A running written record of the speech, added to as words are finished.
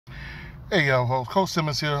Hey, yo, Coach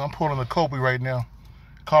Simmons here. I'm pulling a Kobe right now.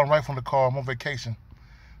 Calling right from the car. I'm on vacation.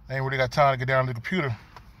 I ain't really got time to get down to the computer.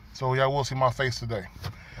 So y'all will see my face today.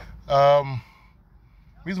 Um,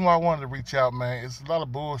 Reason why I wanted to reach out, man, is a lot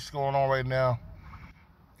of bullshit going on right now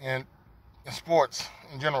in sports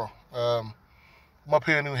in general. I'm up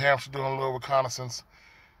here in New Hampshire doing a little reconnaissance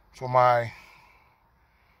for my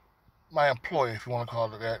employer, if you want to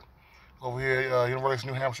call it that, over here at University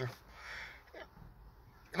of New Hampshire.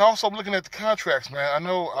 And also I'm looking at the contracts, man. I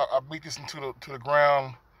know I beat this into the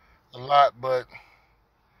ground a lot, but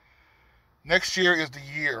next year is the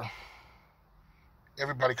year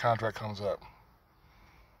everybody contract comes up.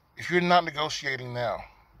 If you're not negotiating now,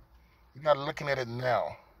 you're not looking at it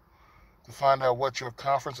now to find out what your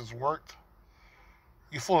conference is worth,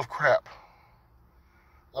 you're full of crap.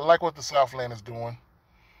 I like what the Southland is doing,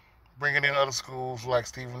 bringing in other schools like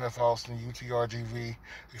Stephen F. Austin, UTRGV,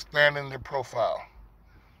 expanding their profile.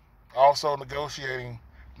 Also negotiating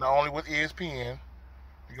not only with ESPN,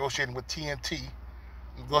 negotiating with TNT,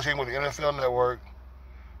 negotiating with the NFL Network,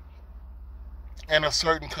 and a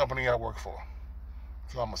certain company I work for.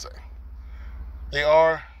 That's all I'm going to say. They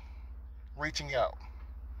are reaching out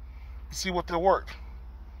to see what they're worth.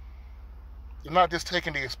 They're not just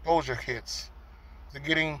taking the exposure hits. They're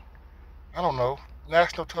getting,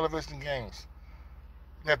 national television games.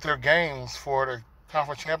 That their games for the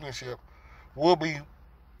conference championship will be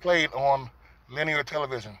played on linear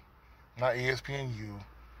television, not ESPNU,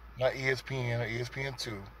 not ESPN or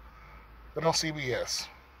ESPN2, but on CBS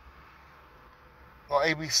or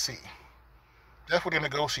ABC. That's what they're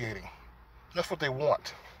negotiating. That's what they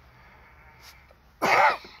want.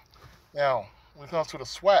 Now, when it comes to the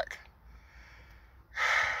SWAC,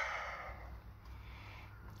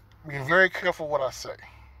 be very careful what I say.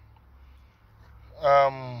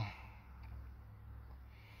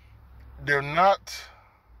 They're not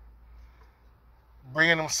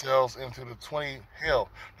bringing themselves into the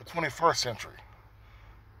 21st century.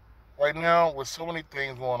 Right now, with so many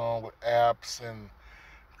things going on with apps and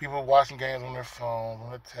people watching games on their phones,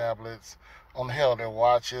 on their tablets, on their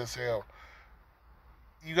watches,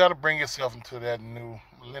 you got to bring yourself into that new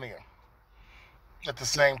millennium. At the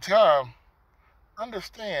same time,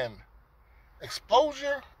 understand,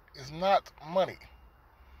 exposure is not money.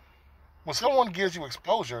 When someone gives you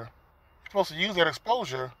exposure, you're supposed to use that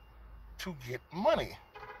exposure to get money.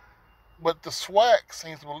 But the SWAC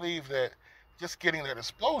seems to believe that just getting that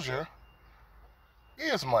exposure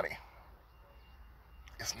is money.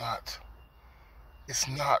 It's not. It's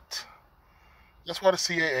not. That's why the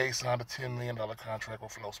CAA signed a $10 million contract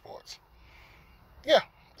with Flow Sports. Yeah,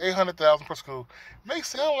 $800,000 per school. May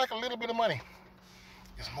sound like a little bit of money.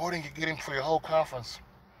 It's more than you're getting for your whole conference.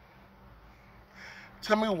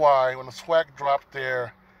 Tell me why, when the SWAC dropped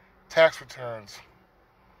their tax returns,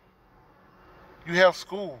 you have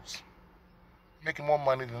schools making more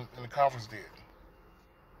money than the conference did.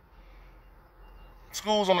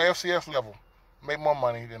 Schools on the FCS level make more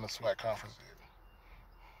money than the SWAC conference did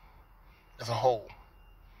as a whole.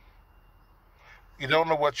 You don't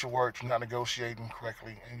know what you're worth, you're not negotiating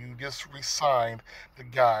correctly, and you just re-signed the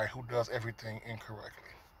guy who does everything incorrectly.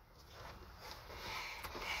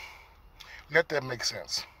 Let that make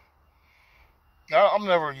sense. Now, I'm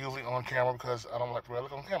never usually on camera because I don't like to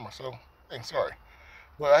look on camera, so hey, sorry.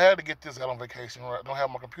 But I had to get this out on vacation. Right? I don't have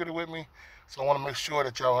my computer with me, so I want to make sure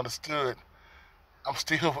that y'all understood. I'm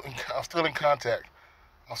still in contact.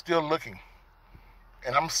 I'm still looking.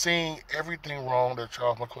 And I'm seeing everything wrong that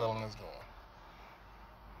Charles McClellan is doing.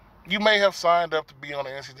 You may have signed up to be on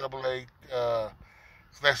the NCAA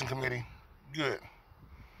selection committee. Good.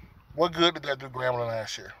 What good did that do Grambling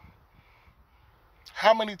last year?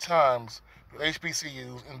 How many times do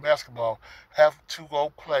HBCUs in basketball have to go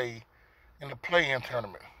play in the play-in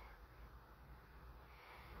tournament?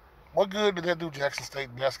 What good did that do Jackson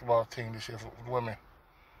State basketball team this year for women?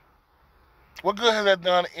 What good has that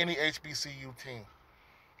done any HBCU team?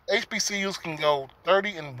 HBCUs can go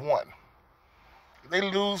 30-1. If they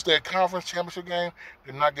lose their conference championship game,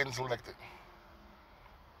 they're not getting selected.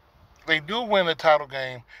 If they do win the title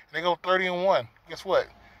game and they go 30-1, guess what?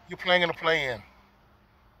 You're playing in the play-in.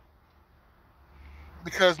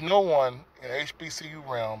 Because no one in the HBCU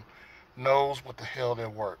realm knows what the hell they're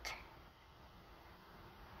worth.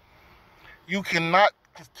 You cannot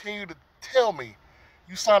continue to tell me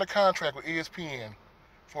you signed a contract with ESPN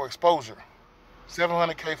for exposure.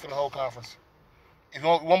 $700K for the whole conference. If you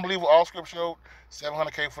won't believe what Allscript showed,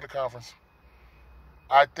 $700K for the conference.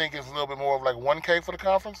 I think it's a little bit more of like $1K for the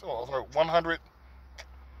conference, or sorry,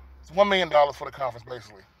 it's $1 million for the conference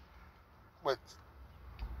basically. But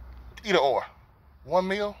either or. $1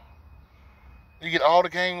 million? You get all the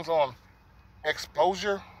games on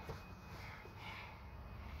exposure.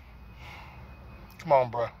 Come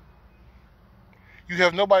on, bro. You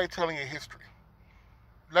have nobody telling your history.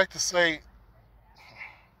 You like to say,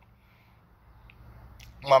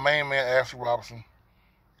 my main man, Ashley Robinson,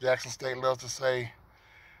 Jackson State, loves to say,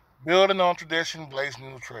 building on tradition, blazing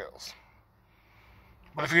new trails.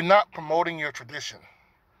 But if you're not promoting your tradition,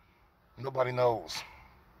 nobody knows.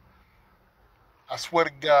 I swear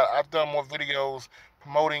to God, I've done more videos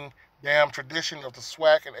promoting damn tradition of the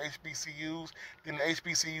SWAC and HBCUs than the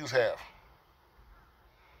HBCUs have.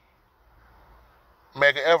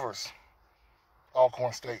 Mega Evers,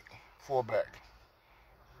 Alcorn State, fullback.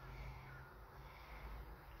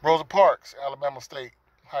 Rosa Parks, Alabama State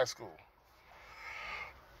High School.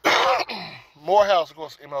 Morehouse, of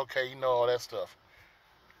course, MLK, you know all that stuff.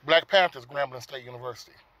 Black Panthers, Grambling State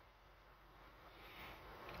University.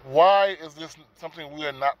 Why is this something we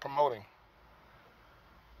are not promoting?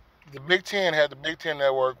 The Big Ten had the Big Ten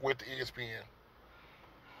Network with the ESPN.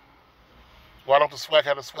 Why don't the SWAC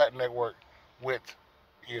have the SWAC Network with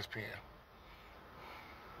ESPN?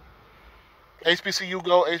 HBCU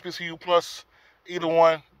Go, HBCU Plus, either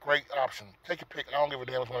one, great option. Take your pick. I don't give a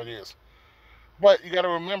damn which one it is. But you got to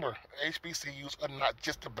remember, HBCUs are not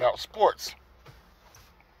just about sports.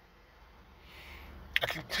 I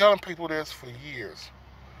keep telling people this for years.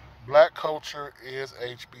 Black culture is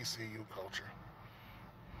HBCU culture.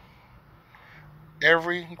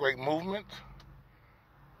 Every great movement,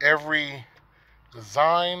 every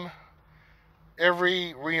design,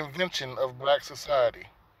 every reinvention of black society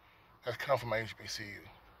has come from HBCU.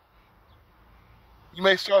 You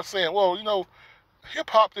may start saying, well, you know,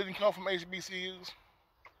 hip-hop didn't come from HBCUs.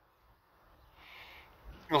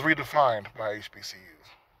 It was redefined by HBCUs.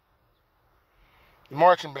 The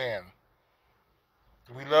marching band.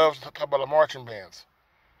 We love to talk about the marching bands.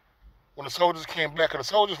 When the soldiers came back, the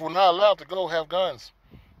soldiers were not allowed to go have guns.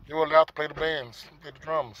 They were allowed to play the bands, play the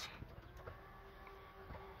drums.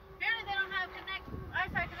 Apparently they don't have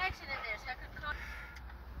Wi-Fi connection in there, so I couldn't call.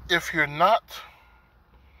 If you're not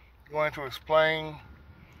going to explain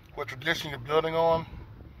what tradition you're building on,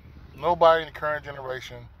 nobody in the current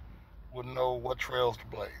generation would know what trails to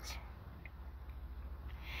blaze.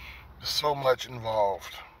 There's so much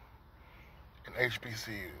involved in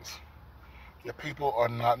HBCUs that people are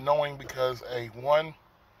not knowing because one,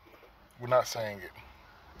 we're not saying it.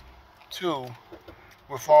 Two,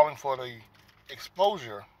 we're falling for the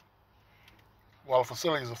exposure while the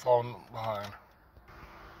facilities are falling behind.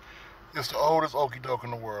 It's the oldest okie doke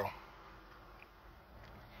in the world.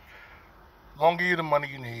 Won't give you the money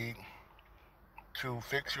you need to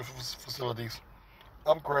fix your facilities,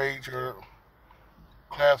 upgrade your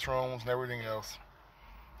classrooms and everything else.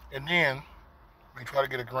 And then, when you try to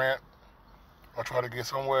get a grant or try to get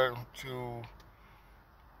somewhere to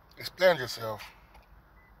expand yourself,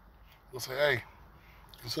 you'll say, hey,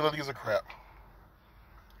 facilities are crap.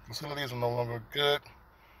 Facilities are no longer good.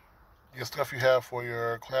 Your stuff you have for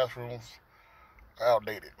your classrooms are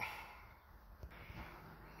outdated.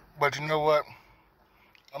 But you know what?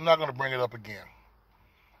 I'm not going to bring it up again.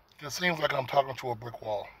 It seems like I'm talking to a brick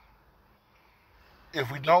wall.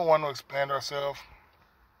 If we don't want to expand ourselves,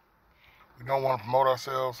 we don't want to promote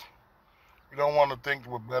ourselves, we don't want to think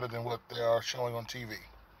we're better than what they are showing on TV,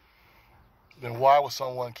 then why would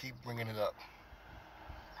someone keep bringing it up?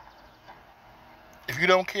 If you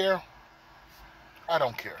don't care, I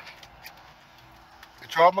don't care.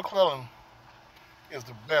 Charles McClellan is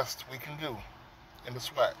the best we can do in the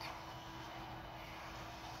SWAC.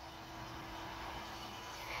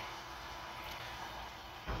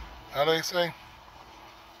 How do they say?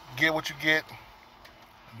 Get what you get,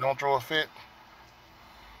 don't throw a fit.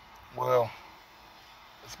 Well,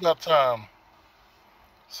 it's about time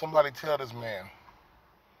somebody tell this man,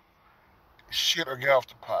 shit or get off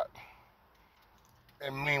the pot,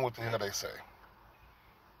 and mean what the hell they say.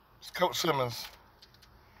 It's Coach Simmons.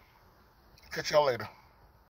 Catch y'all later.